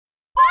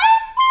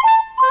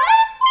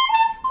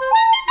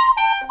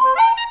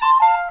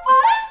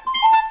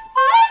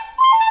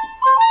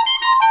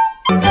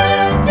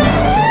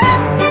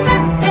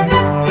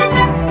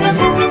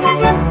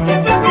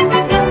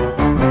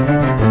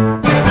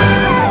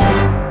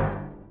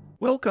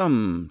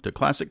Welcome to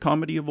Classic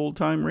Comedy of Old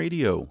Time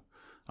Radio.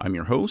 I'm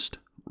your host,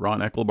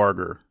 Ron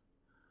Eckelbarger.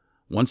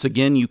 Once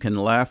again, you can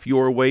laugh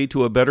your way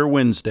to a better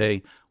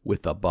Wednesday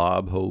with The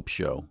Bob Hope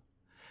Show.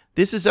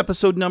 This is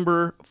episode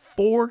number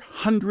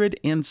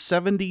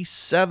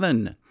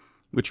 477,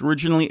 which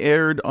originally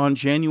aired on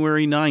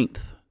January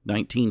 9th,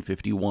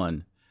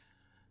 1951.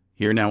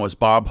 Here now is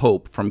Bob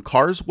Hope from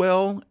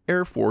Carswell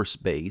Air Force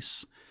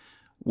Base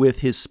with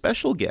his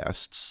special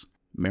guests,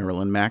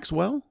 Marilyn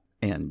Maxwell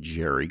and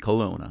Jerry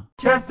Colonna.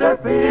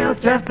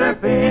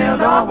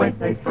 Chesterfield always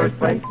takes first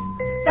place.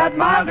 That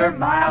milder,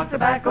 mild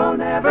tobacco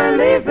never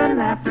leaves an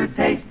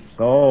aftertaste.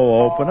 So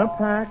open a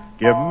pack,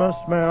 give 'em a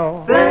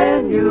smell.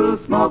 Then you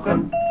smoke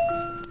 'em.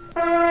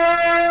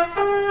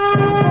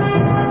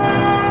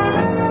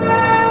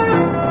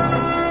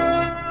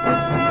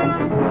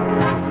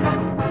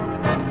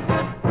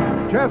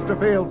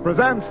 Chesterfield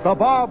presents The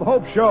Bob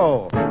Hope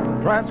Show.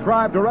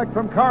 Transcribed direct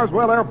from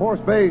Carswell Air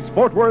Force Base,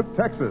 Fort Worth,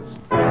 Texas.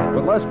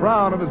 With Les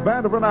Brown and his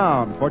band of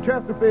renown. For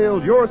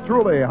Chesterfield, yours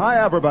truly, Hy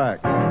Averback,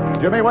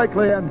 Jimmy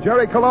Wakely and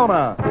Jerry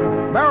Colonna,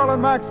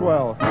 Marilyn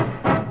Maxwell.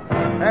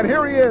 And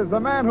here he is, the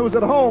man who's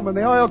at home in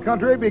the oil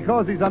country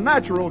because he's a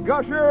natural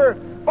gusher,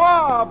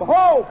 Bob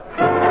Hope!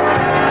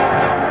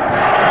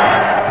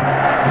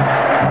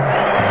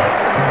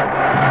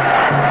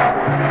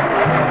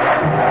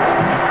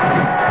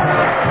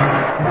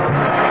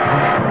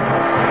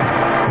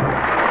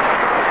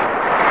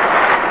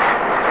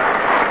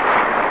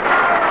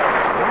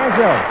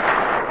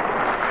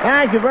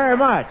 Thank you very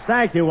much.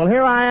 Thank you. Well,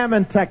 here I am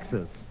in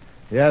Texas.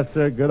 Yes,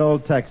 sir, good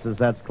old Texas.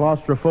 That's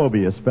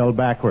claustrophobia spelled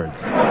backwards.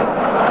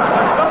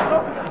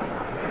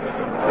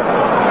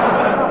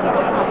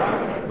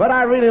 But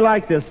I really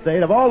like this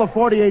state. Of all the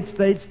 48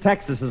 states,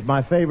 Texas is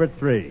my favorite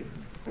 3.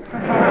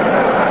 And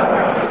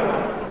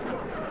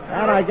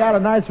I got a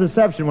nice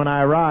reception when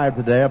I arrived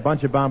today. A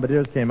bunch of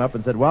bombardiers came up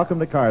and said, "Welcome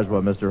to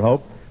Carswell, Mr.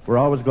 Hope. We're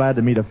always glad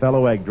to meet a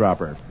fellow egg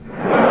dropper."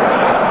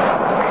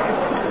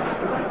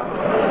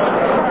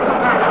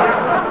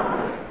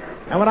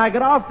 And when I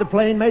got off the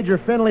plane, Major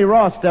Finley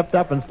Ross stepped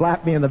up and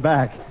slapped me in the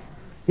back.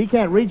 He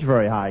can't reach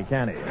very high,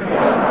 can he?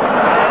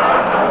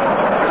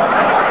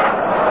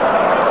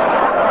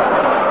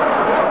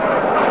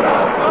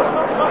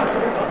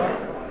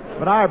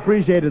 But I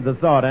appreciated the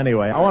thought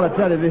anyway. I want to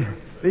tell you,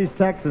 these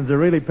Texans are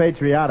really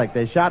patriotic.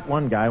 They shot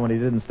one guy when he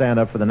didn't stand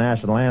up for the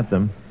national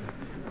anthem.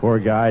 Poor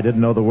guy,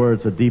 didn't know the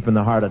words so deep in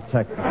the heart of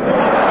Texas.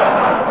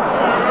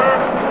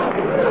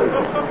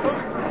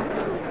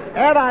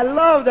 And I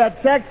love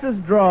that Texas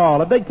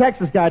drawl. A big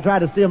Texas guy tried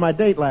to steal my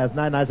date last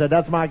night, and I said,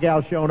 "That's my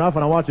gal, Show Enough,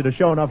 and I want you to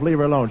show enough, leave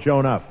her alone, show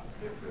enough."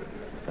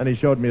 And he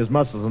showed me his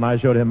muscles, and I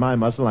showed him my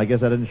muscle, and I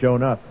guess I didn't show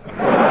enough.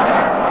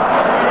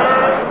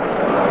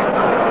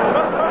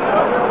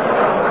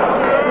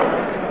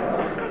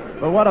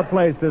 But what a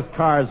place, this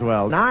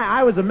Carswell. Now,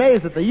 I was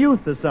amazed at the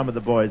youth of some of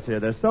the boys here.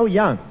 They're so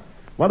young.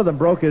 One of them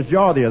broke his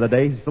jaw the other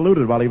day. He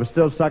saluted while he was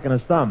still sucking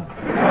his thumb.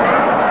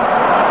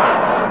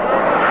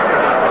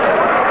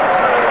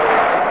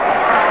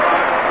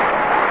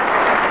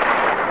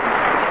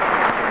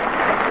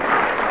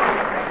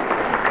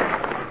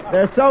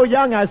 They're so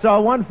young, I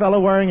saw one fellow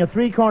wearing a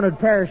 3-cornered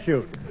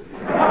parachute.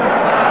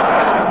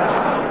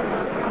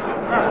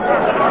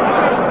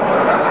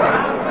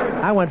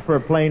 I went for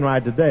a plane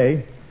ride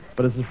today,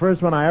 but it's the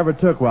first one I ever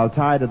took while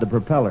tied to the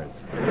propellers.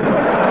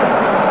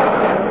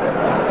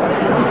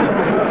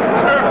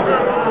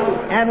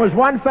 And was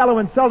one fellow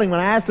insulting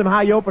when I asked him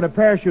how you open a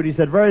parachute. He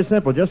said, "Very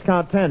simple, just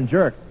count 10,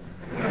 jerk."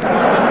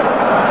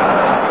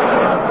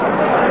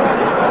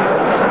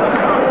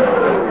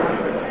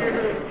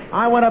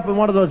 I went up in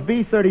one of those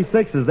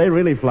B-36s. They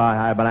really fly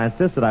high, but I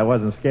insisted I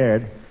wasn't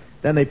scared.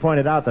 Then they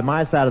pointed out that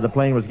my side of the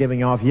plane was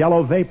giving off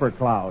yellow vapor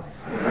clouds.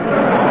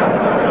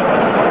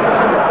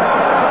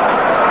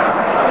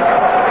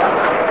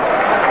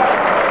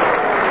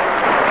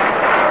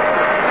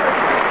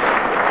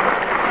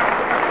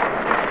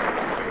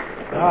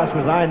 Gosh,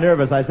 was I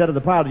nervous. I said to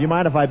the pilot, "Do you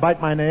mind if I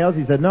bite my nails?"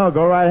 He said, "No,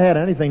 go right ahead.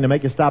 Anything to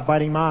make you stop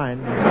biting mine."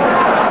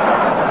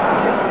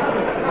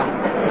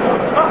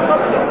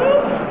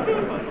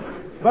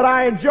 But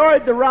I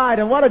enjoyed the ride,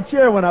 and what a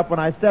cheer went up when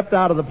I stepped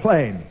out of the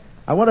plane.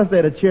 I wonder if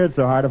they'd have cheered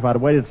so hard if I'd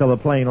waited till the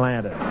plane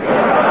landed.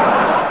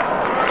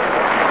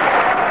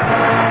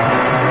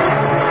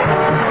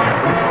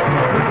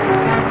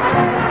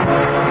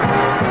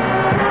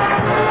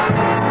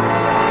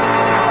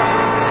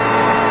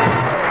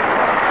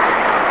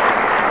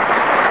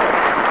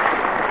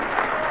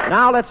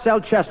 Now let's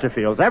sell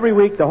Chesterfields. Every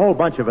week, the whole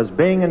bunch of us,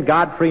 Bing and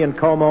Godfrey and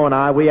Como and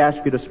I, we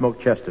ask you to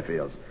smoke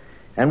Chesterfields.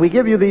 And we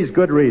give you these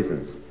good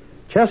reasons.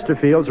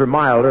 Chesterfields are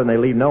milder and they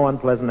leave no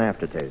unpleasant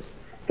aftertaste.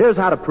 Here's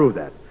how to prove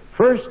that.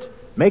 First,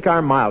 make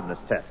our mildness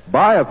test.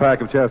 Buy a pack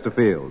of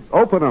Chesterfields.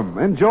 Open them.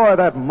 Enjoy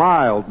that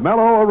mild,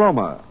 mellow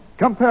aroma.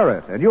 Compare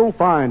it, and you'll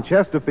find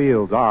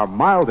Chesterfields are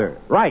milder.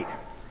 Right.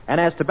 And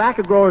as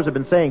tobacco growers have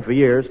been saying for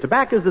years,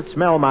 tobaccos that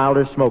smell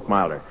milder smoke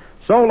milder.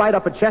 So light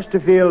up a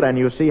Chesterfield and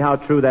you'll see how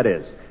true that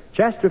is.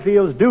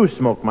 Chesterfields do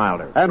smoke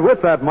milder. And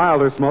with that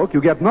milder smoke,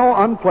 you get no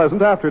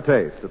unpleasant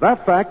aftertaste.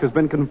 That fact has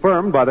been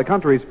confirmed by the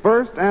country's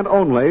first and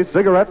only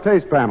cigarette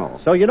taste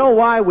panel. So you know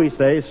why we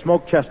say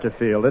smoke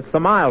Chesterfield. It's the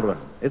mild one.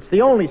 It's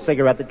the only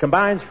cigarette that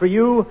combines for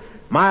you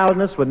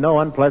mildness with no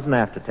unpleasant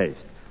aftertaste.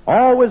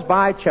 Always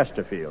buy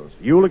Chesterfields.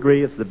 You'll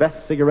agree it's the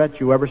best cigarette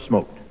you ever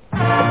smoked.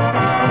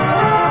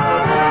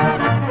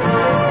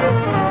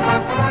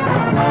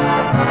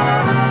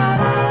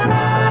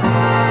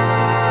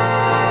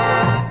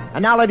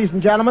 And now, ladies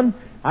and gentlemen,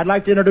 I'd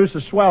like to introduce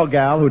a swell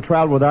gal who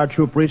traveled with our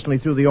troop recently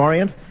through the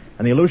Orient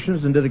and the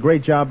Aleutians and did a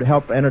great job to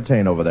help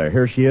entertain over there.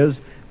 Here she is,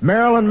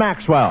 Marilyn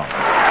Maxwell.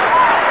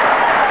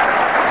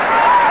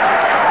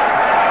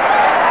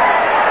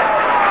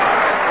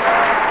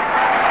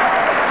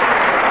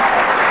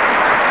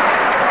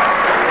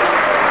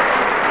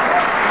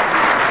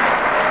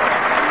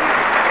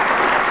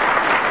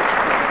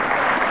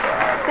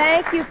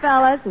 Thank you,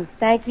 fellas, and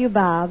thank you,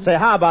 Bob. Say,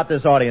 how about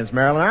this audience,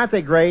 Marilyn? Aren't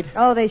they great?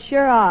 Oh, they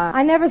sure are.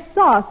 I never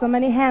saw so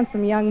many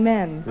handsome young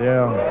men.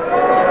 Yeah.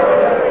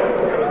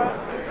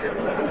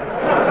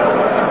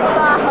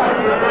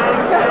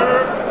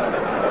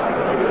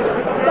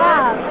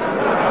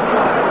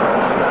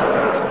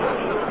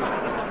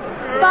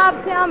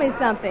 Bob, tell me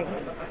something.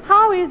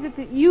 How is it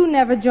that you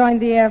never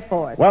joined the Air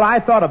Force? Well, I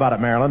thought about it,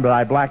 Marilyn, but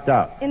I blacked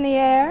out. In the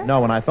air?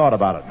 No, when I thought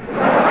about it.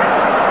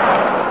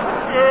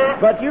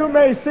 But you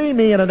may see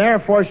me in an Air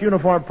Force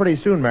uniform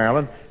pretty soon,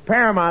 Marilyn.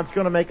 Paramount's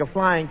going to make a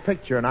flying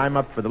picture, and I'm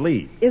up for the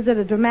lead. Is it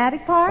a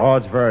dramatic part? Oh,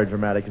 it's very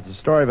dramatic. It's a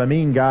story of a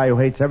mean guy who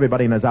hates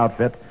everybody in his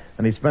outfit,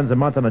 and he spends a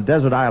month on a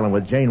desert island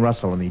with Jane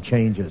Russell, and he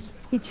changes.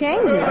 He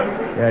changes?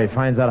 Yeah, he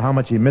finds out how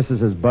much he misses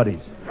his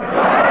buddies.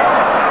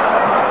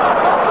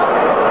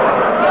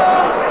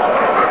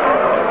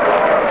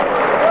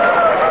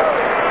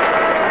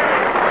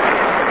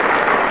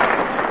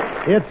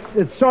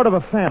 It's sort of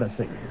a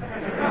fantasy.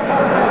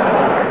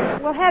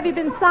 Well, have you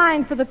been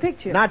signed for the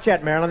picture? Not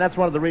yet, Marilyn. That's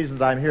one of the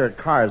reasons I'm here at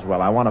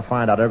Carswell. I want to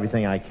find out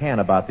everything I can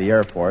about the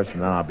Air Force,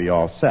 and then I'll be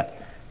all set.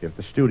 If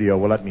the studio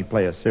will let me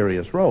play a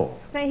serious role.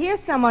 Say, here's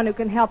someone who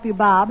can help you,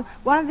 Bob.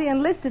 One of the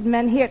enlisted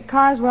men here at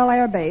Carswell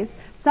Air Base,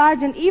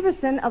 Sergeant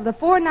Everson of the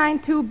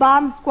 492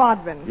 Bomb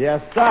Squadron.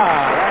 Yes,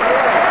 sir.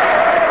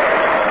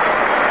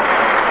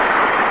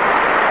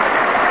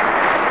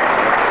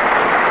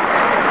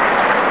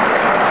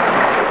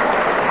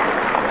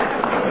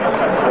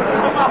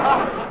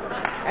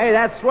 Hey,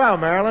 that's swell,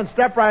 Marilyn.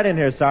 Step right in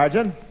here,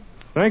 Sergeant.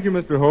 Thank you,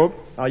 Mr. Hope.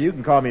 Oh, you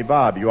can call me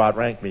Bob. You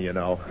outrank me, you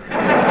know.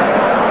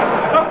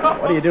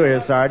 What do you do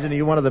here, Sergeant? Are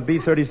you one of the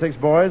B-36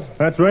 boys?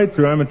 That's right,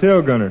 sir. I'm a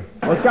tail gunner.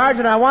 Well,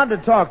 Sergeant, I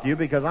wanted to talk to you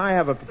because I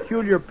have a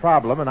peculiar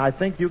problem, and I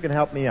think you can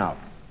help me out.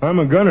 I'm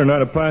a gunner,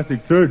 not a plastic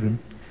surgeon.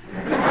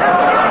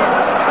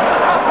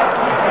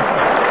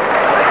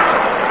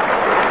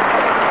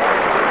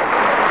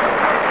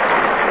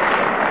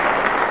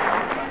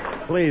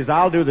 Please,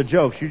 I'll do the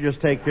jokes. You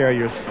just take care of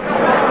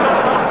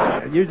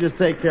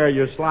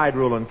your slide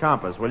rule and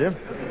compass, will you?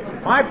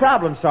 My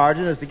problem,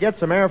 Sergeant, is to get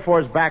some Air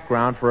Force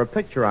background for a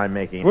picture I'm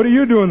making. What do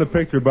you do in the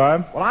picture,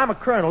 Bob? Well, I'm a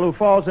colonel who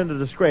falls into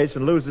disgrace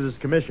and loses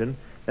his commission,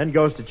 then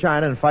goes to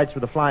China and fights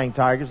with the Flying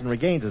Tigers and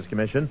regains his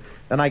commission.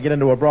 Then I get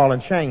into a brawl in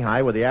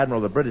Shanghai with the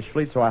Admiral of the British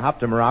fleet, so I hop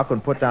to Morocco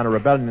and put down a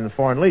rebellion in the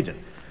Foreign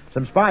Legion.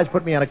 Some spies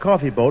put me on a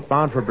coffee boat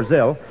bound for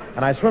Brazil,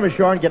 and I swim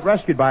ashore and get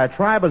rescued by a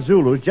tribe of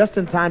Zulus just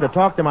in time to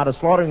talk them out of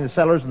slaughtering the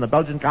settlers in the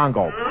Belgian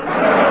Congo.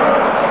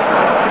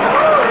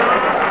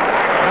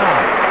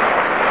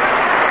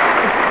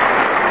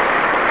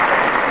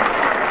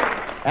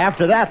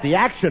 After that, the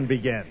action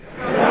begins.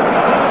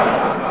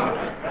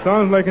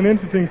 Sounds like an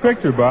interesting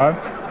picture, Bob.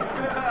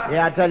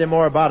 Yeah, I'll tell you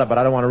more about it, but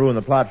I don't want to ruin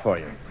the plot for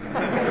you.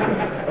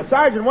 Well,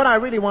 Sergeant, what I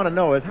really want to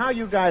know is how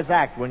you guys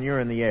act when you're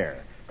in the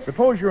air.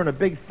 Suppose you're in a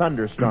big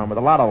thunderstorm with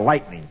a lot of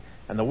lightning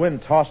and the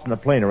wind tossing the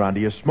plane around. Do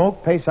you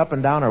smoke, pace up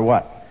and down, or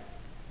what?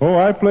 Oh,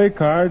 I play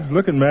cards,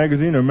 look at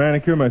magazine, or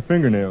manicure my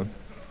fingernails.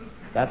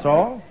 That's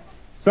all?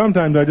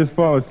 Sometimes I just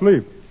fall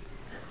asleep.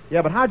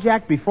 Yeah, but how'd you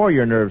act before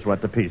your nerves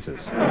went to pieces?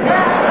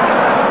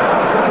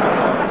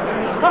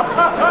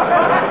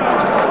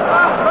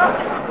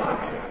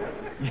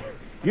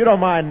 You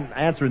don't mind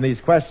answering these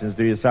questions,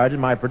 do you,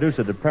 Sergeant? My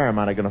producer at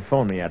Paramount are going to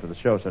phone me after the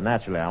show, so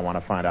naturally I want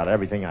to find out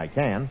everything I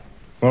can.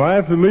 Well, I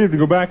have to leave to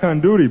go back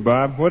on duty,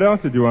 Bob. What else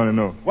did you want to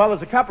know? Well,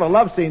 there's a couple of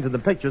love scenes in the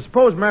picture.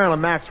 Suppose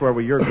Marilyn Maxwell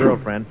were your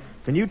girlfriend.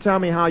 Can you tell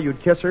me how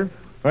you'd kiss her?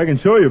 I can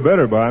show you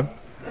better, Bob.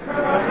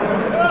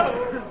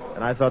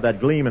 And I thought that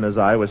gleam in his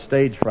eye was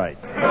stage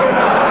fright.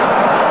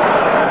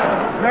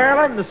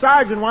 Marilyn, the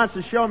sergeant wants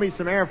to show me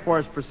some Air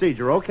Force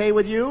procedure. Okay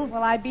with you?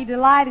 Well, I'd be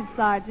delighted,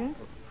 Sergeant.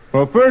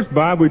 Well, first,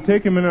 Bob, we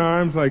take him in our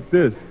arms like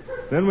this.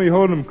 Then we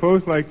hold him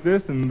close like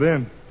this, and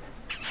then...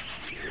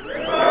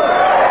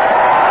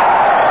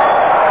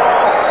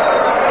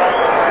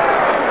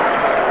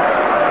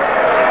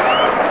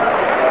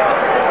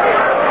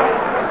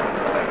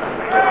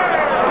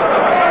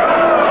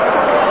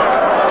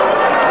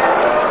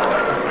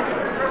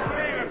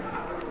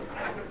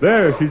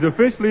 There, she's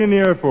officially in the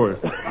Air Force.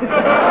 Come on,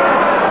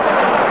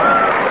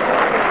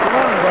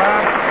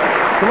 Bob.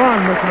 So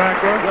long, Miss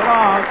Macro. So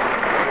long.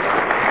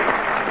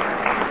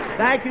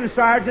 Thank you,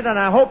 Sergeant, and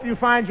I hope you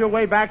find your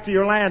way back to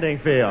your landing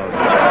field.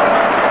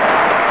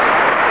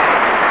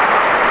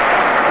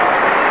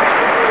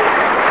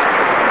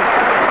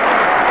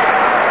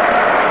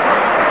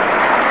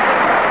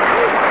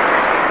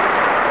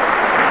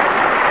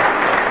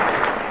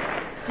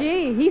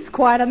 Gee, he's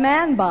quite a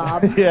man,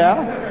 Bob.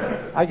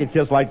 Yeah? I could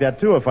kiss like that,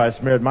 too, if I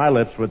smeared my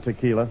lips with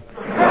tequila.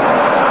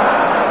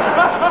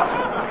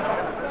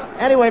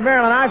 Anyway,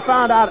 Marilyn, I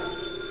found out...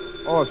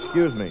 Oh,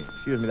 excuse me.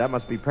 That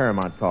must be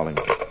Paramount calling.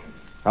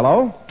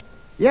 Hello?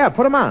 Yeah,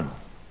 put him on.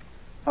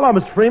 Hello,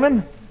 Mr.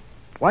 Freeman.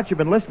 What, you've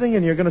been listening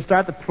and you're going to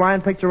start the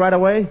flying picture right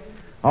away?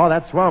 Oh,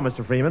 that's swell,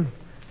 Mr. Freeman.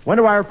 When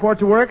do I report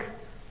to work?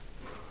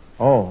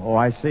 Oh,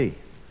 I see.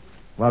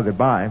 Well,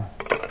 goodbye.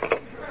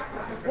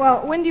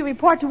 Well, when do you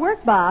report to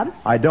work, Bob?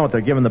 I don't.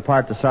 They're giving the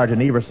part to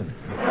Sergeant Everson.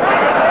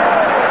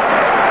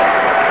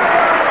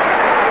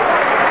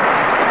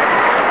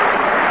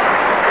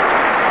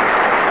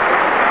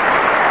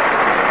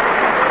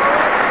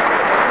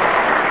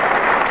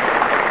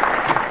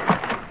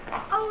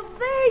 Oh,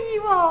 there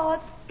you are.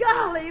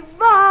 Golly,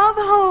 Bob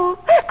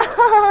Hope.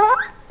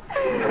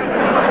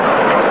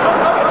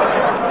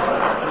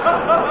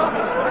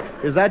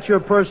 Is that your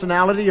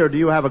personality, or do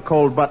you have a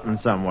cold button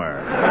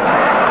somewhere?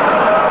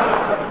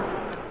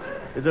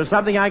 Is there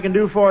something I can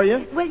do for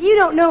you? Well, you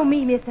don't know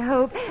me, Mr.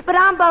 Hope, but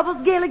I'm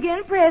Bubbles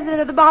Gilligan, president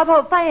of the Bob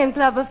Hope Fan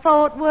Club of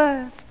Fort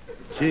Worth.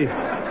 Gee.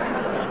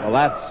 Well,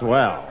 that's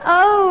swell.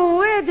 Oh,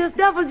 we're just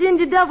double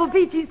ginger, double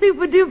peachy,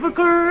 super duper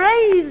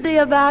crazy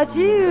about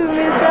you,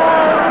 Mr.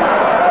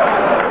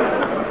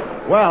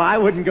 Hope. Well, I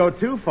wouldn't go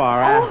too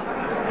far.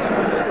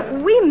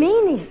 We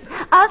mean it.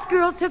 Us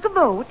girls took a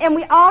vote, and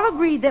we all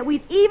agreed that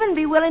we'd even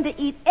be willing to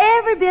eat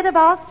every bit of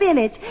our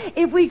spinach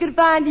if we could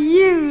find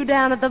you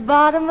down at the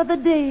bottom of the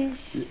dish.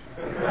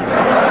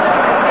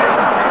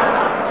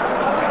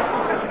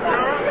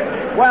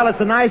 Well, it's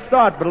a nice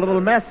thought, but a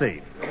little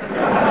messy.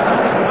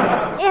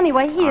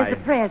 Anyway, here's the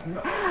present.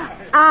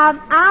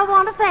 I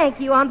want to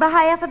thank you on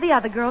behalf of the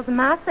other girls and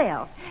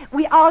myself.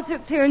 We all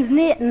took turns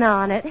knitting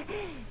on it.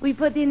 We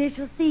put the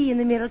initial C in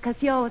the middle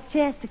because yours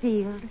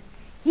Chesterfield.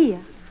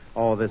 Here.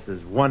 Oh, this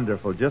is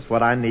wonderful. Just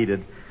what I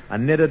needed. A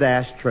knitted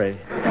ashtray.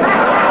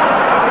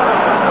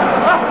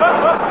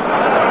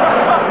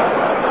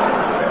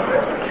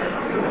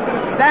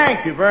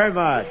 Thank you very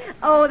much.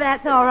 Oh,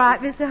 that's all right,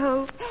 Mr.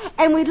 Hope.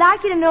 And we'd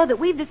like you to know that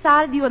we've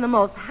decided you are the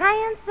most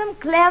handsome,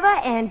 clever,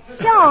 and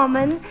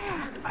charming,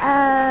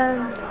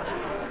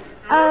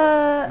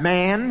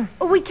 Man?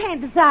 We can't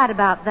decide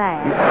about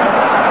that.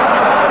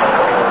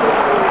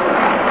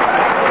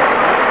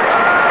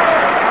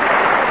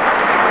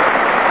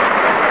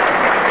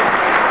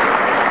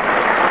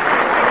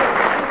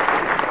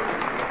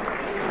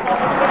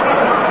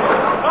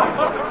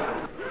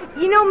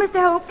 You know, Mr.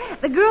 Hope,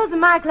 the girls in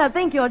my club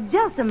think you're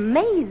just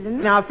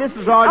amazing. Now, if this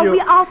is all you... We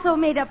also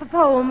made up a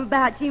poem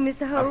about you,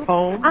 Mr. Hope. A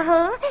poem?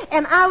 Uh-huh.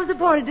 And I was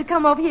appointed to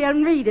come over here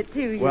and read it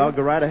to you. Well,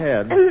 go right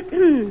ahead.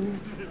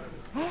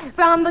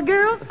 From the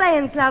Girls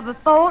Fan Club of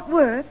Fort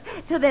Worth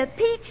to the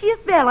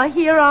peachiest fella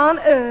here on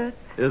earth.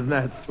 Isn't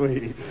that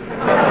sweet?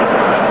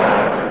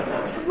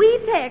 We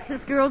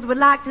Texas girls would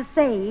like to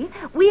say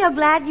we are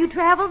glad you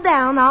traveled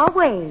down our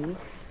way.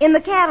 In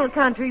the cattle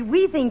country,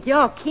 we think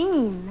you're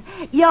keen.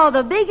 You're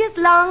the biggest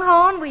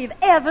longhorn we've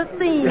ever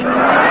seen.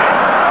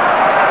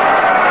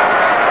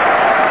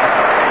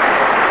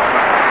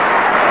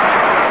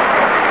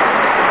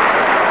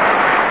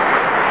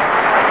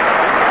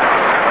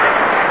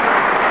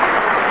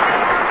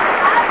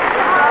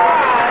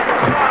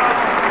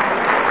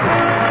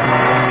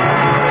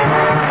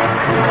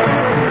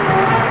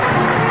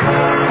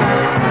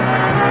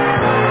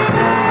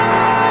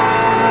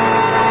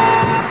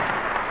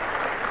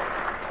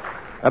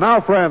 And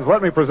now, friends,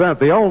 let me present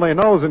the only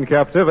nose in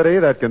captivity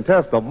that can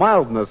test the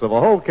mildness of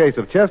a whole case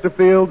of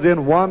Chesterfields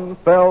in one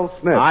fell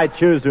sniff. I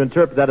choose to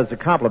interpret that as a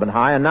compliment,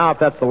 High. And now, if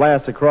that's the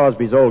last of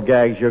Crosby's old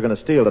gags you're going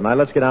to steal tonight,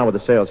 let's get on with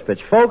the sales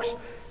pitch. Folks,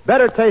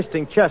 better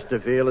tasting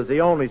Chesterfield is the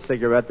only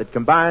cigarette that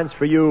combines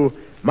for you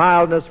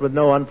mildness with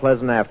no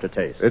unpleasant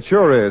aftertaste. It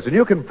sure is, and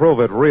you can prove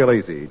it real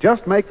easy.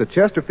 Just make the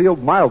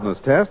Chesterfield mildness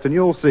test, and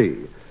you'll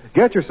see.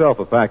 Get yourself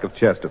a pack of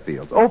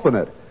Chesterfields, open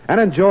it, and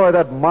enjoy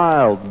that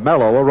mild,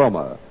 mellow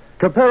aroma.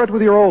 Compare it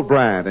with your old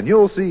brand, and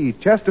you'll see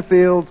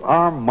Chesterfields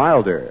are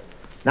milder.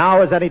 Now,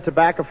 as any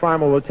tobacco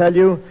farmer will tell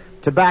you,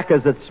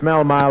 tobaccos that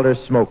smell milder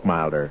smoke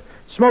milder.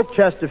 Smoke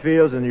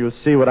Chesterfields, and you'll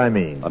see what I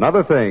mean.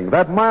 Another thing,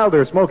 that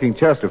milder smoking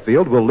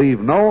Chesterfield will leave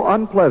no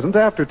unpleasant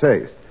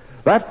aftertaste.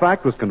 That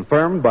fact was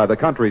confirmed by the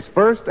country's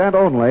first and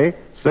only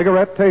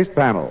cigarette taste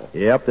panel.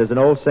 Yep, there's an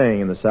old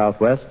saying in the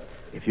Southwest,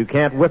 if you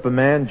can't whip a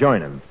man,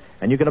 join him.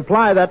 And you can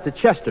apply that to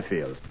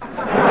Chesterfield.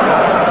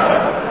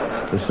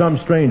 For some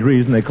strange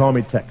reason, they call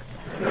me Tex.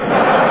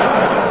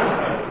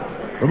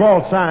 From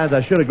all sides,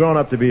 I should have grown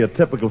up to be a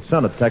typical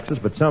son of Texas,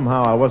 but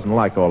somehow I wasn't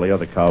like all the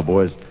other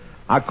cowboys.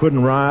 I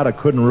couldn't ride, I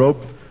couldn't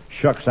rope.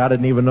 Shucks, I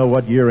didn't even know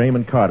what year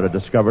Amon Carter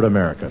discovered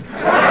America.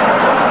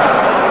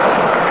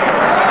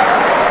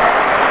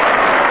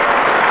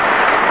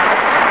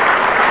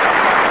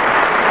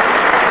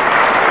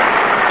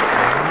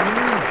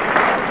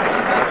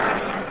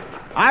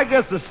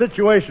 guess the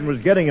situation was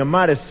getting a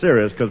mighty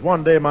serious because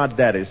one day my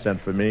daddy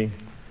sent for me.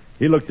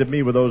 He looked at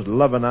me with those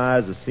loving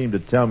eyes that seemed to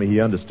tell me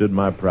he understood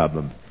my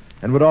problem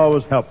and would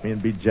always help me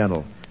and be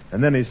gentle.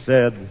 And then he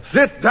said,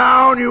 "Sit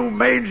down, you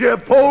mangy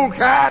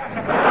polecat."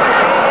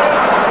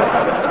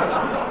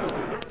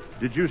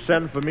 "Did you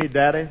send for me,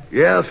 Daddy?"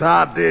 "Yes,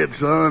 I did,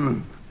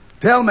 son.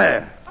 Tell me,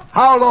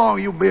 how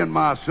long you been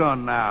my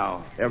son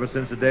now?" "Ever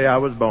since the day I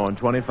was born,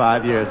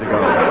 25 years ago."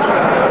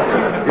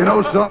 "You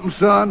know something,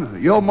 son?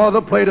 Your mother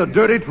played a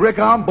dirty trick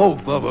on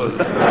both of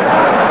us."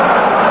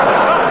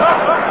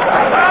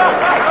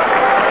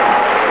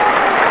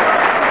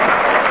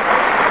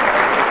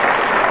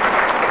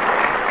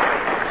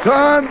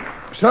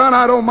 Son,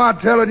 I don't mind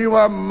telling you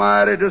I'm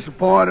mighty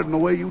disappointed in the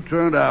way you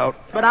turned out.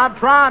 But I'm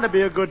trying to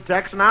be a good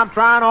Texan. I'm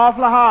trying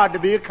awfully hard to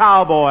be a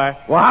cowboy.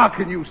 Well, how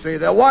can you say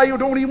that? Why, you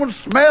don't even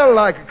smell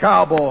like a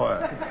cowboy.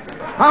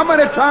 How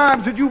many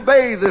times did you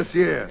bathe this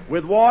year?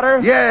 With water?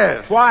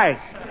 Yes. Twice.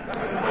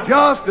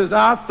 Just as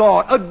I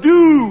thought. A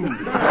dude.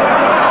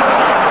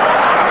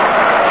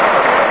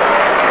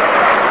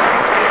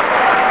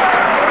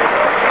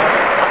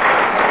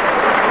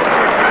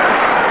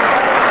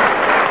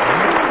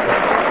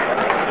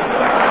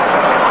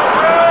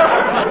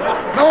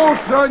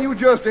 Son, you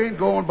just ain't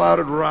going about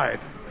it right.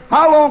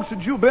 How long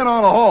since you been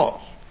on a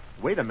horse?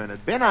 Wait a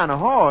minute. Been on a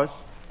horse?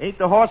 Ain't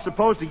the horse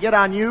supposed to get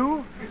on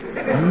you?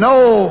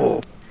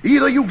 No.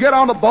 Either you get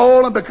on the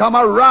ball and become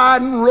a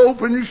riding,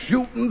 roping,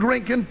 shooting,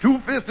 drinking,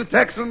 two-fisted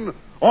Texan,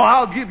 or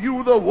I'll give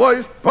you the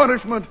worst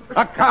punishment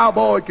a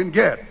cowboy can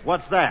get.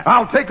 What's that?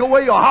 I'll take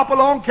away your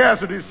Hopalong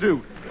Cassidy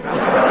suit.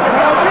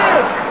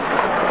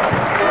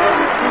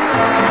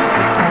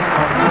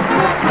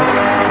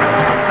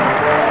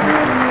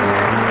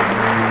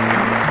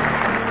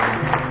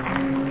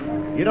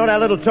 You know, that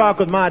little talk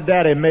with my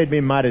daddy made me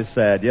mighty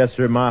sad. Yes,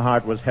 sir, my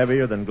heart was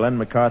heavier than Glenn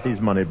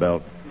McCarthy's money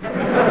belt.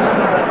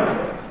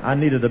 I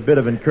needed a bit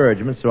of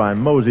encouragement, so I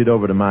moseyed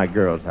over to my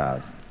girl's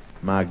house.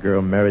 My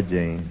girl, Mary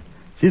Jane.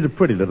 She's a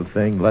pretty little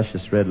thing,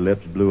 luscious red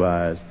lips, blue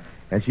eyes,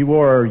 and she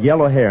wore her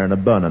yellow hair in a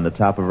bun on the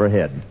top of her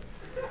head.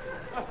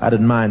 I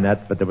didn't mind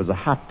that, but there was a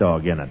hot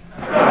dog in it.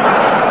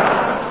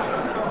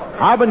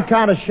 I've been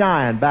kind of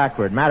shy and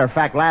backward. Matter of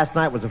fact, last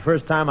night was the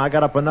first time I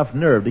got up enough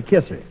nerve to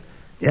kiss her.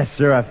 Yes,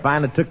 sir, I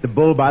finally took the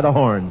bull by the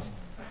horns.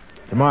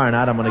 Tomorrow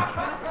night I'm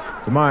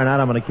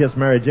gonna kiss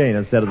Mary Jane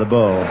instead of the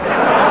bull.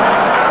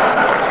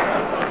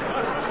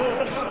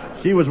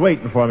 She was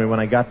waiting for me when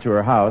I got to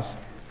her house.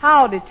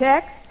 Howdy,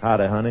 Tex.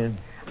 Howdy, honey.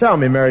 Tell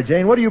me, Mary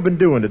Jane, what have you been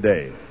doing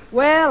today?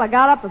 Well, I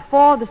got up at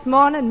 4 this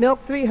morning,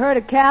 milked 3 herd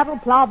of cattle,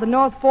 plowed the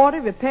North 40,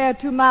 repaired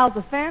 2 miles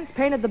of fence,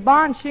 painted the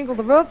barn, shingled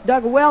the roof,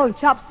 dug a well, and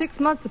chopped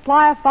 6 months'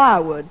 supply of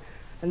firewood.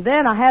 And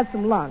then I had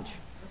some lunch.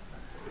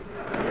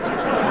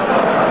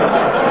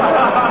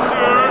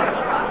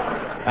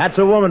 That's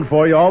a woman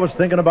for you, always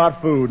thinking about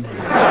food.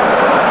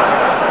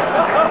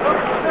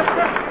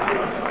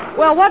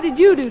 Well, what did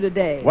you do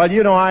today? Well,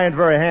 you know I ain't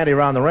very handy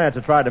around the ranch. I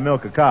tried to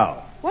milk a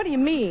cow. What do you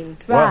mean,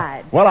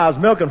 tried? Well, I was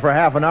milking for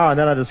half an hour, and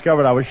then I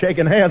discovered I was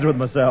shaking hands with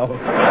myself.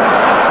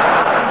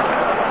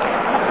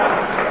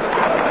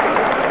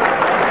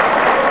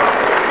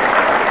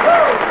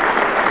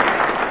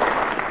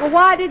 Well,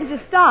 why didn't you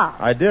stop?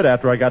 I did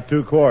after I got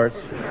 2 quarts.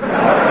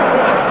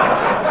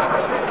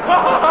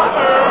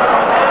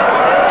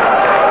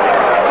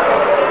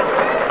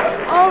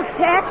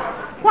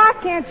 Why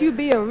can't you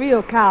be a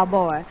real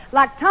cowboy,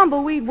 like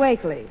Tumbleweed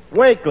Wakely?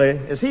 Wakely?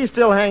 Is he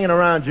still hanging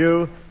around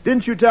you?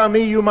 Didn't you tell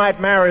me you might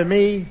marry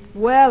me?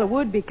 Well, it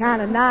would be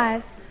kind of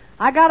nice.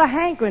 I got a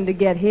hankering to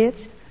get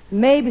hitched.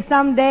 Maybe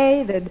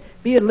someday there'd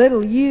be a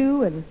little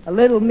you and a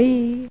little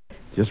me.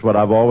 Just what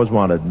I've always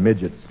wanted,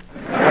 midgets.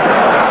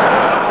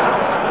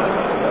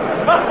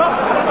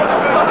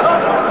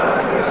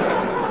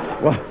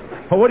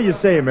 Well, what do you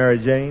say, Mary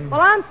Jane?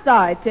 Well, I'm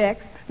sorry,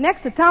 Tex.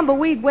 Next to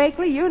Tumbleweed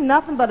Wakely, you're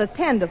nothing but a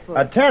tenderfoot.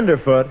 A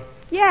tenderfoot?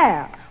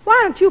 Yeah.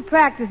 Why don't you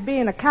practice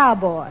being a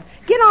cowboy?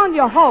 Get on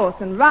your horse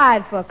and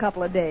ride for a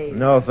couple of days.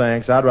 No,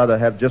 thanks. I'd rather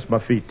have just my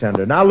feet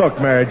tender. Now, look,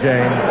 Mary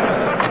Jane.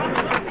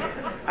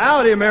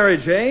 Howdy, Mary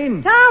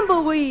Jane.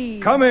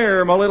 Tumbleweed. Come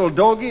here, my little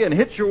doggie, and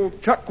hitch your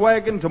chuck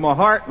wagon to my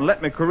heart and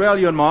let me corral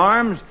you in my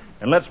arms,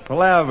 and let's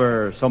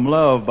palaver some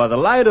love by the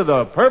light of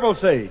the purple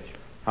sage.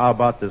 How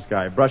about this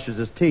guy? Brushes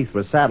his teeth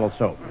with saddle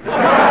soap.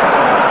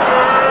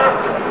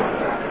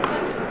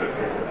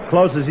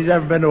 Closest he's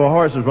ever been to a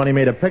horse was when he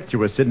made a picture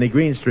with Sidney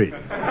Greenstreet.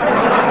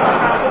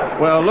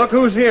 Well, look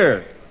who's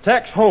here.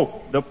 Tex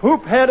Hope, the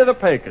poop head of the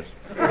Pecos.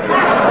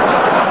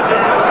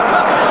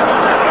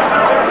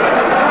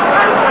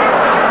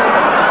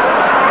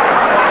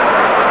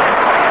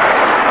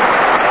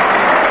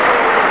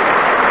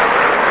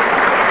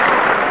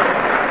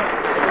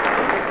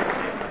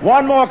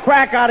 One more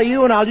crack out of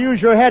you, and I'll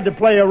use your head to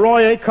play a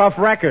Roy Acuff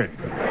record.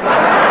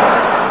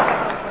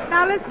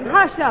 Now listen,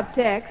 hush up,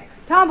 Tex.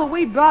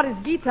 Tumbleweed brought his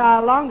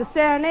guitar along to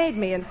serenade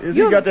me, and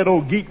He got that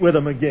old geek with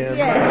him again.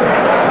 Yeah.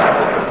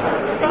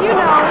 And you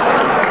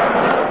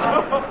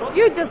know,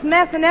 you're just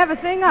messing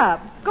everything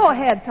up. Go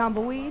ahead,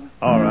 Tumbleweed.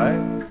 All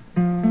right.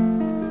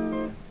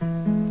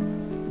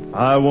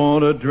 I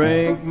want to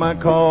drink my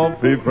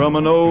coffee from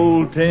an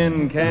old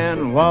tin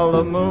can while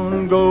the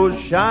moon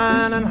goes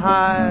shining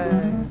high.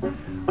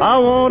 I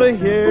want to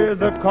hear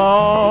the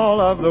call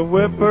of the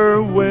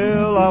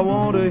whippoorwill. I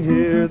want to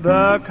hear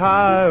the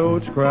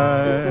coyotes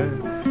cry.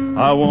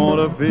 I want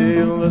to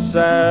feel the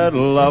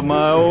saddle of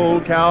my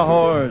old cow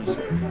horse,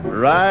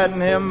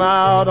 riding him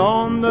out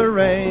on the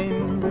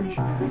range,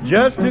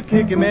 just to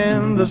kick him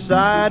in the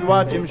side,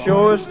 watch him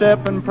show a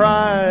step and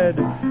pride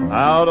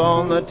out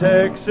on the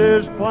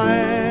Texas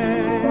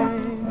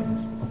plains.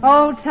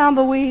 Oh,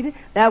 Tumbleweed,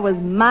 that was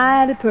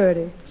mighty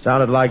pretty.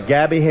 Sounded like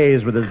Gabby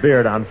Hayes with his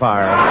beard on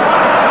fire.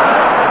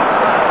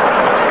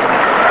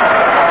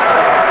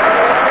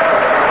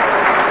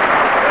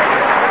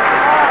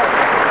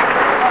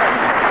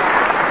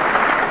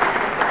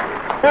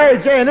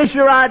 Mary Jane, this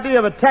your idea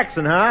of a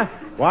Texan, huh?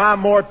 Well, I'm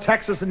more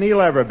Texas than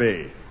he'll ever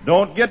be.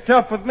 Don't get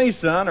tough with me,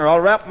 son, or I'll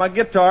wrap my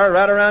guitar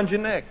right around your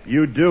neck.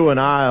 You do, and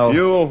I'll...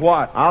 You'll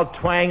what? I'll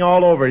twang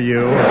all over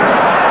you.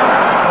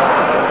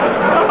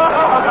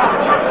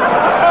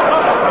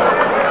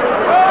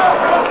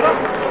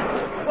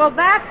 Well,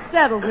 that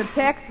settles it,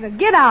 Tex. Now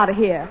get out of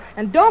here.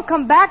 And don't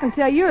come back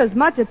until you're as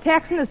much a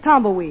Texan as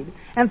Tumbleweed.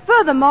 And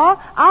furthermore,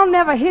 I'll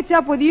never hitch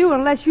up with you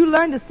unless you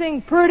learn to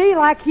sing pretty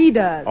like he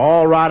does.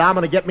 All right, I'm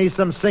going to get me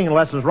some singing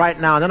lessons right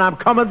now, and then I'm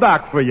coming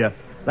back for you.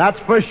 That's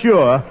for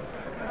sure.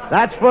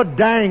 That's for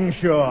dang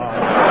sure.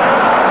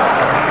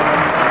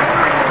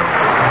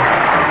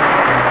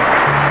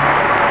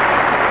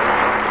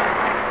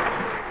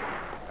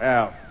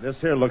 Well, this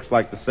here looks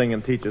like the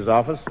singing teacher's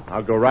office.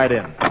 I'll go right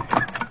in.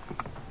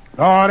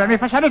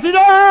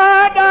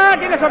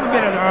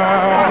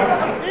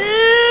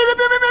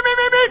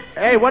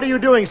 Hey, what are you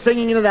doing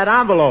singing into that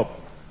envelope?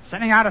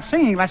 Sending out a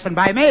singing lesson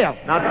by mail.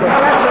 Not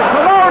Professor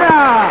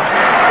Colonna!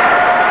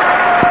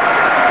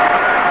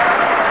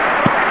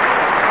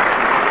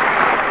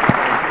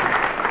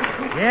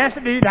 Yes,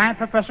 indeed, I'm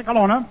Professor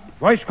Colonna,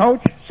 voice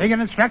coach, singing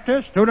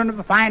instructor, student of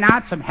the fine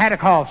arts, and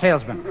Haddock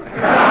salesman.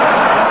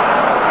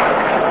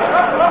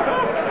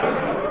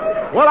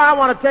 Well, I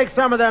want to take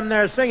some of them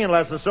there singing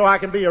lessons so I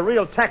can be a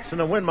real Texan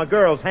and win my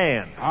girl's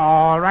hand.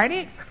 All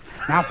righty.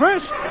 Now,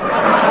 first...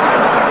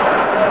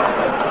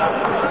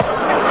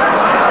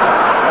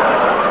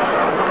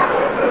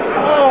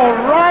 All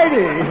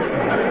righty.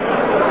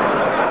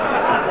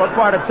 What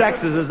part of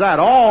Texas is that?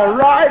 All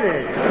righty.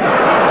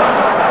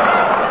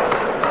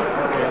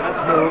 Okay,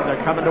 let's move.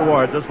 They're coming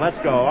towards us. Let's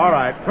go. All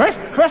right.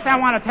 First, I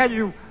want to tell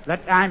you that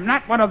I'm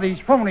not one of these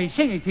phony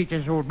singing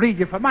teachers who will bleed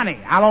you for money.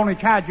 I'll only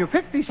charge you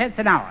 50 cents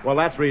an hour. Well,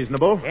 that's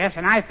reasonable. Yes,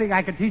 and I think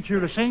I can teach you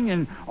to sing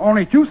in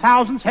only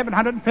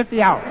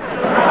 2,750 hours.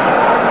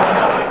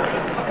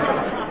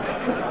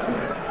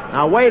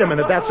 Now, wait a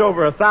minute. That's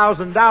over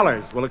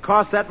 $1,000. Will it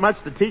cost that much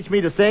to teach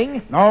me to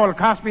sing? No, it'll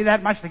cost me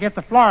that much to get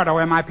to Florida,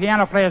 where my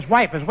piano player's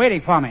wife is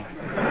waiting for me.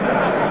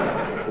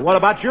 What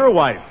about your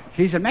wife?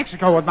 She's in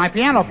Mexico with my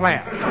piano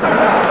player.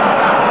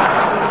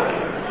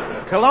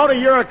 Colonna,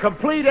 you're a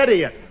complete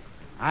idiot.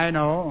 I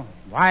know.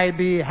 Why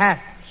be half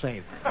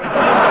safe?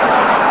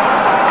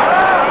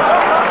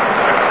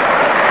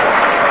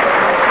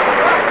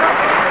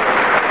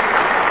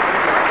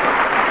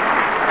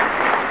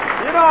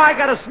 I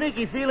got a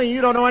sneaky feeling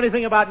you don't know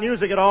anything about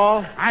music at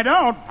all. I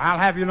don't. I'll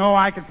have you know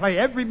I can play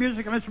every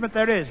musical instrument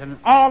there is, and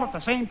all at the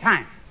same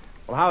time.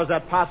 Well, how is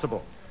that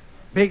possible?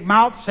 Big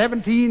mouth,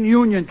 17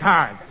 union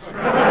cards.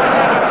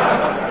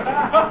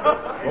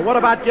 Well, what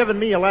about giving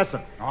me a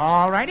lesson?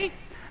 All righty.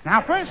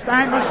 Now, first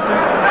I must...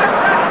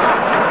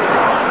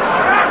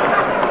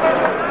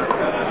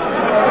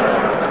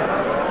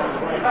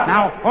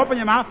 Now, open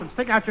your mouth and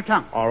stick out your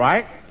tongue. All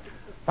right.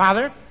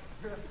 Father,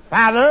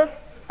 father,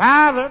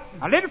 father,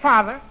 a little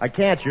farther. I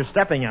can't. You're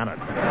stepping on it.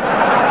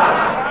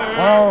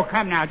 Oh,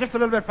 come now. Just a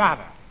little bit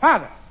farther.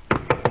 Farther.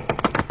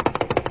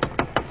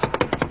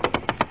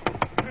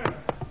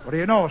 What do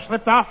you know?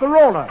 Slipped off the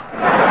roller.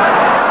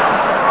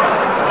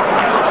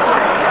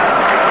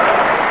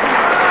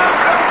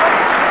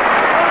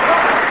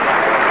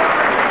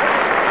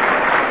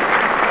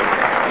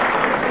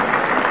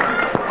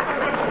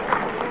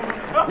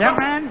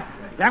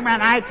 Young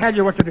man, I tell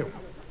you what to do.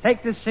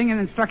 Take this singing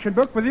instruction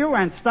book with you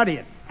and study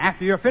it.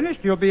 After you're finished,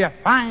 you'll be a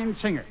fine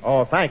singer.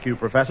 Oh, thank you,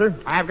 Professor.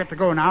 I've got to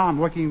go now. I'm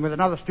working with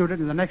another student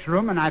in the next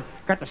room, and I've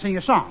got to sing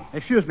a song.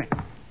 Excuse me.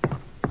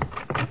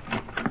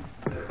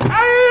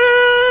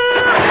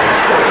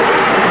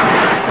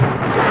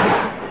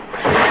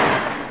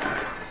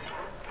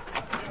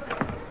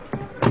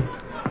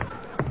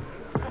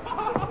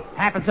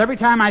 Happens every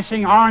time I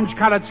sing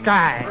Orange-Colored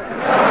Sky.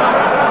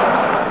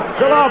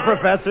 So long,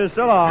 Professor.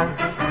 So long.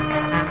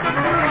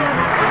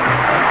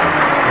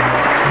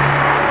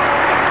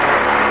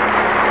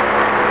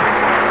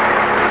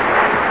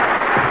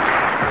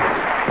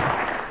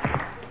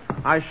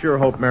 I sure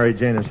hope Mary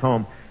Jane is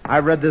home. I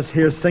read this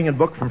here singing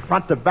book from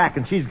front to back,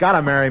 and she's got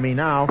to marry me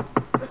now.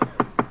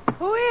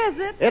 Who is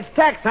it? It's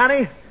Tex,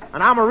 honey.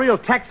 And I'm a real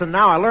Texan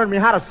now. I learned me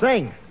how to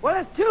sing. Well,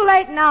 it's too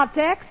late now,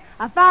 Tex.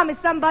 I found me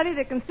somebody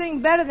that can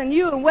sing better than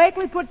you and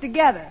Wakely put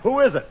together.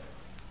 Who is it?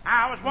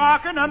 I was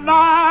walking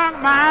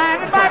along,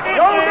 minding my business.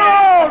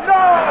 No!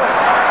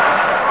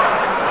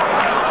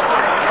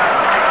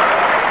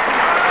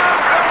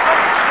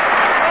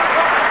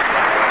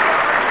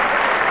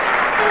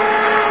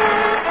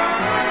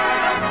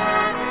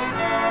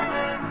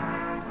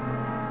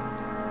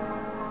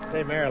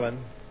 Hey, Marilyn.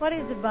 What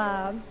is it,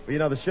 Bob? Well, you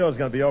know, the show's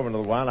going to be over in a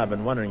little while. I've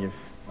been wondering if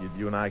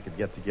you and I could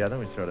get together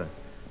and we sort of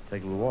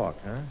take a little walk,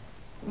 huh?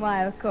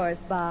 Why, of course,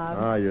 Bob.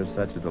 Oh, you're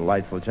such a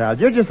delightful child.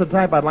 You're just the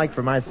type I'd like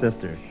for my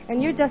sister.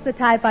 And you're just the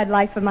type I'd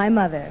like for my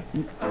mother.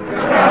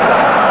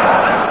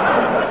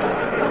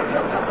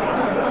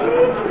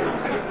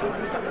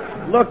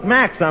 Look,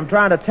 Max, I'm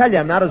trying to tell you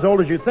I'm not as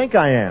old as you think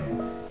I am.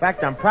 In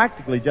fact, I'm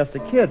practically just a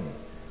kid.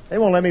 They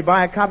won't let me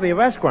buy a copy of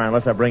Esquire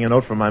unless I bring a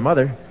note from my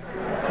mother.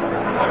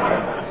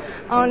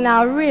 Oh,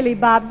 now, really,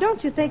 Bob,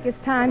 don't you think it's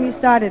time you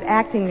started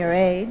acting your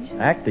age?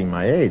 Acting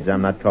my age?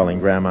 I'm not calling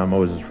Grandma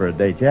Moses for a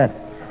date yet.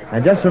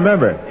 And just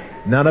remember,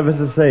 none of us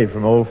is safe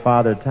from old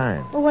Father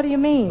Time. Well, what do you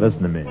mean?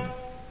 Listen to me.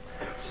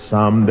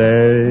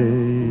 Someday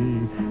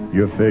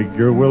your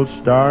figure will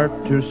start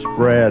to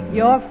spread.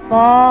 Your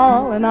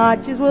fallen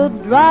arches will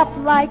drop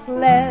like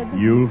lead.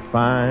 You'll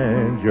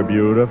find your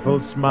beautiful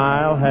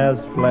smile has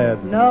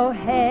fled. No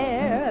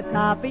hair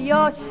atop of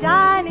your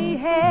shiny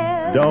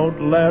head.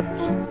 Don't let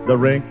the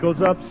wrinkles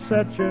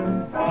upset you.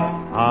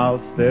 I'll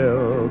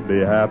still be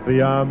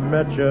happy I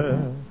met you.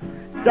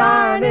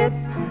 Darn it,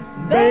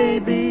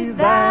 baby,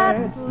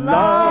 that's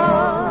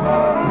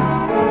love.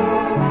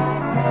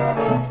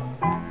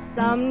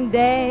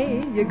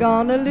 Someday you're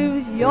gonna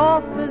lose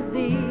your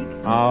physique.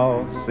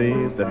 I'll see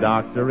the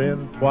doctor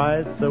in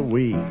twice a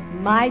week.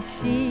 My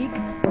chic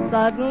will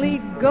suddenly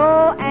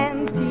go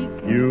antique.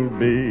 You'll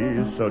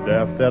be so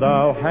deaf that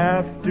I'll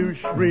have to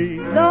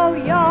shriek. Though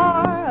you're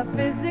a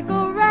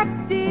physical wreck,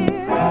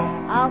 dear,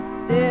 I'll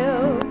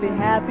still be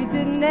happy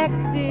to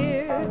next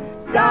year.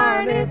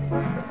 Darn it,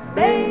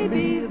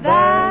 baby,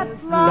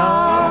 that's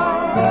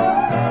love.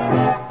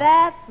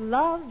 That's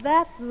love,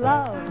 that's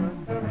love.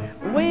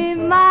 We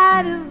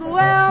might as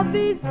well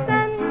be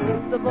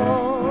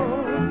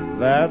sensible.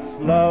 That's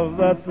love,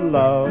 that's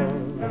love.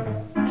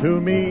 To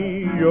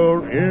me,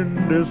 you're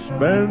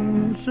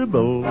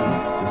indispensable.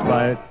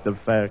 Despite the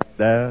fact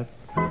that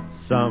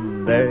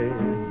someday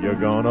you're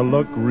gonna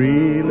look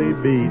really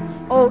beat.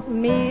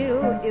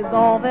 Oatmeal is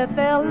all that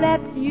they'll let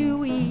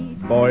you eat.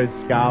 Boy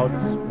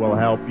Scouts will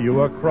help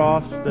you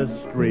across the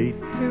street.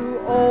 Too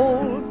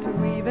old to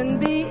even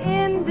be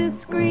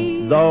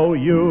indiscreet. Though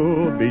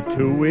you'll be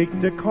too weak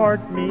to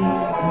court me,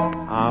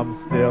 I'm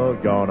still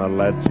gonna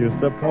let you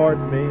support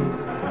me.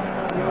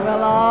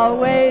 You'll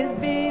always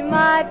be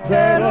my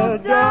turtle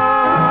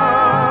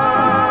dove.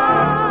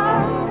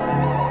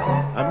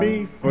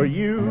 Me for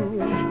you,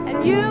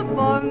 and you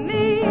for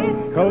me.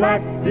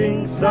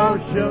 Collecting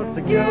Social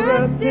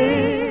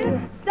Security.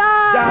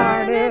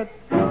 Darn it,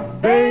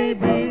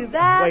 baby,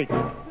 that... Wait,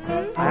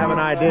 I have an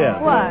idea.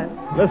 What?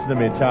 Listen to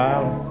me,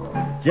 child.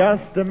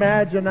 Just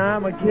imagine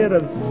I'm a kid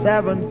of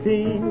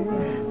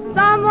 17.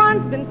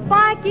 Someone's been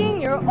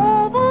spiking your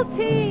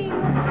Ovaltine.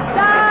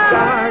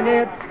 Darn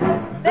it,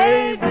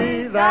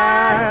 baby,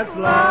 that's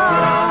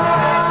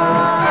love.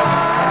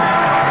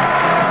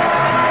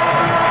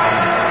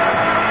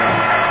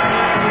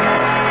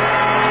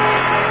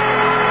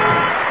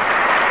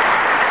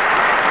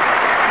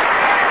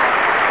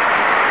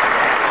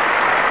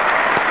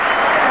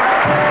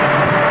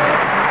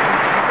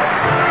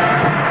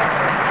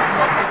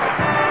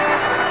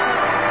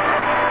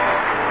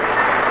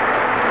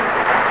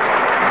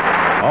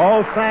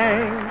 All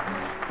thanks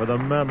for the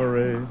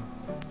memory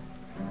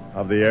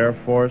of the Air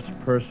Force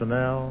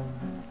personnel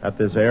at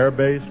this air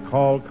base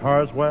called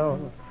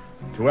Carswell.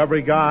 To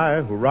every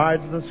guy who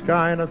rides the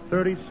sky in a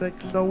 36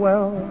 so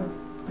well,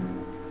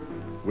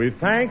 we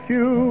thank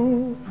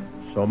you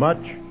so much.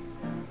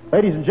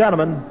 Ladies and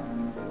gentlemen,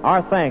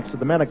 our thanks to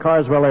the men of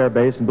Carswell Air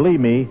Base, and believe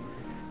me,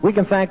 we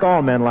can thank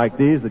all men like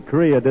these that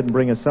Korea didn't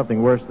bring us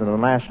something worse than a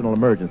national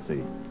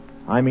emergency.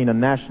 I mean a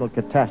national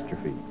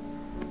catastrophe.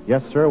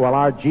 Yes, sir, while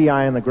our GI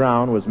in the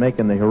ground was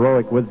making the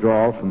heroic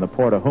withdrawal from the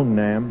port of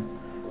Hungnam,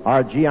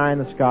 our GI in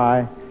the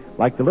sky,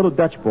 like the little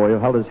Dutch boy who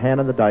held his hand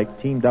on the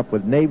dike, teamed up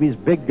with Navy's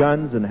big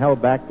guns and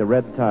held back the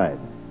red tide.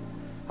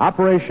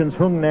 Operations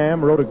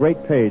Hungnam wrote a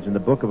great page in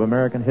the book of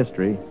American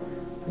history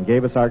and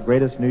gave us our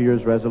greatest New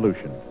Year's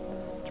resolution,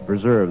 to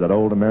preserve that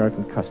old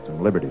American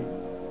custom, liberty.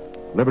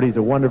 Liberty's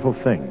a wonderful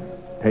thing.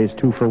 It pays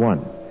 2 for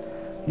 1.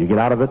 You get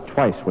out of it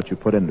twice what you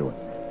put into it.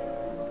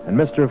 And,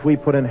 mister, if we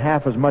put in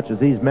half as much as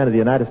these men of the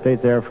United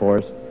States Air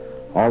Force,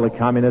 all the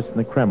communists in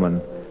the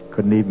Kremlin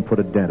couldn't even put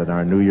a dent in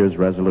our New Year's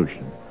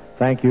resolution.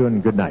 Thank you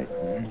and good night. Be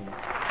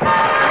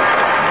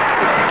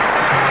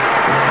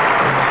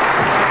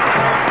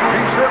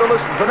sure to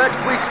listen to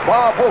next week's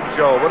Bob Hope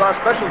Show with our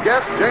special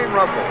guest, Jane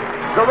Russell,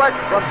 direct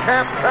from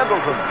Camp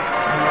Pendleton.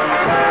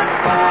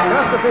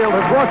 Chesterfield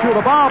has brought you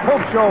the Bob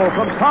Hope Show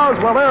from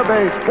Carswell Air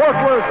Base, Fort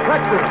Worth,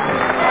 Texas.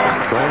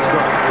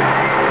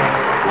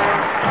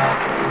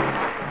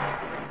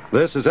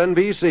 This is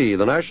NBC,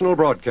 the national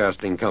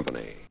broadcasting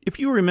company. If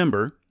you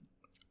remember,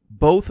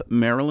 Both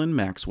Marilyn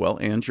Maxwell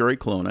and Jerry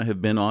Colonna have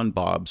been on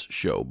Bob's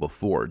show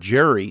before.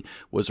 Jerry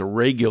was a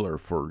regular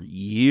for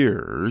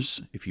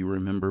years, if you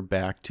remember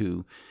back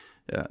to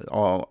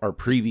all our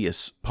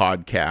previous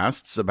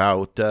podcasts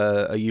about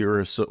a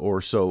year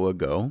or so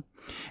ago.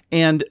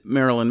 And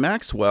Marilyn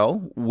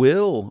Maxwell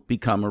will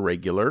become a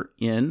regular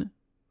in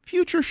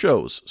future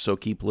shows, so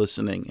keep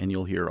listening and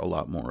you'll hear a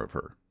lot more of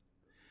her.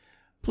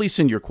 Please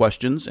send your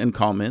questions and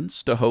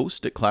comments to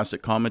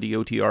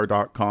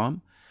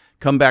host@classiccomedyotr.com.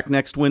 Come back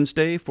next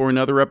Wednesday for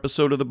another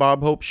episode of The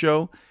Bob Hope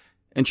Show,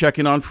 and check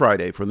in on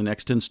Friday for the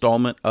next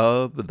installment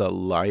of The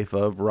Life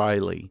of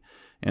Riley.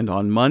 And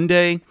on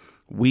Monday,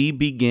 we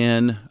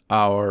begin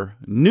our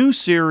new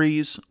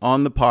series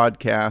on the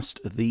podcast,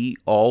 The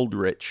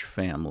Aldrich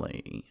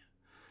Family.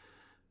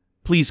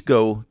 Please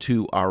go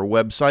to our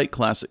website,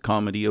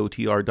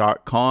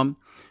 classiccomedyotr.com.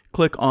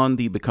 Click on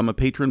the Become a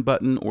Patron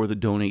button or the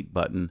Donate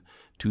button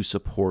to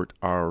support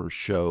our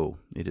show.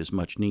 It is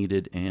much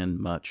needed and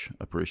much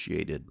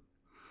appreciated.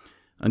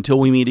 Until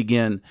we meet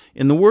again,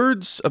 in the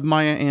words of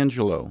Maya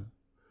Angelou,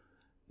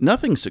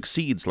 nothing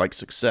succeeds like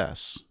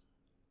success.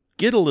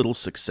 Get a little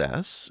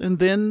success and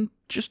then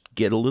just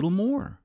get a little more.